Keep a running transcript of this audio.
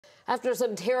After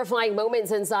some terrifying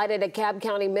moments inside a DeKalb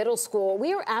County middle school,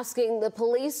 we are asking the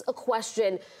police a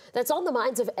question that's on the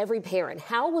minds of every parent.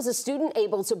 How was a student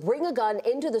able to bring a gun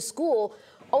into the school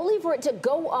only for it to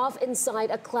go off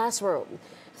inside a classroom?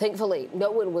 Thankfully,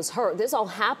 no one was hurt. This all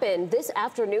happened this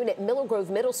afternoon at Miller Grove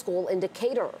Middle School in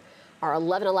Decatur. Our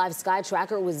 11 Alive Sky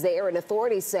Tracker was there, and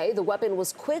authorities say the weapon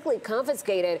was quickly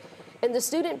confiscated and the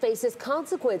student faces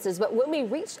consequences. But when we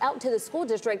reached out to the school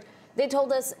district, they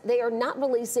told us they are not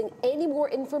releasing any more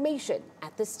information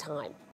at this time.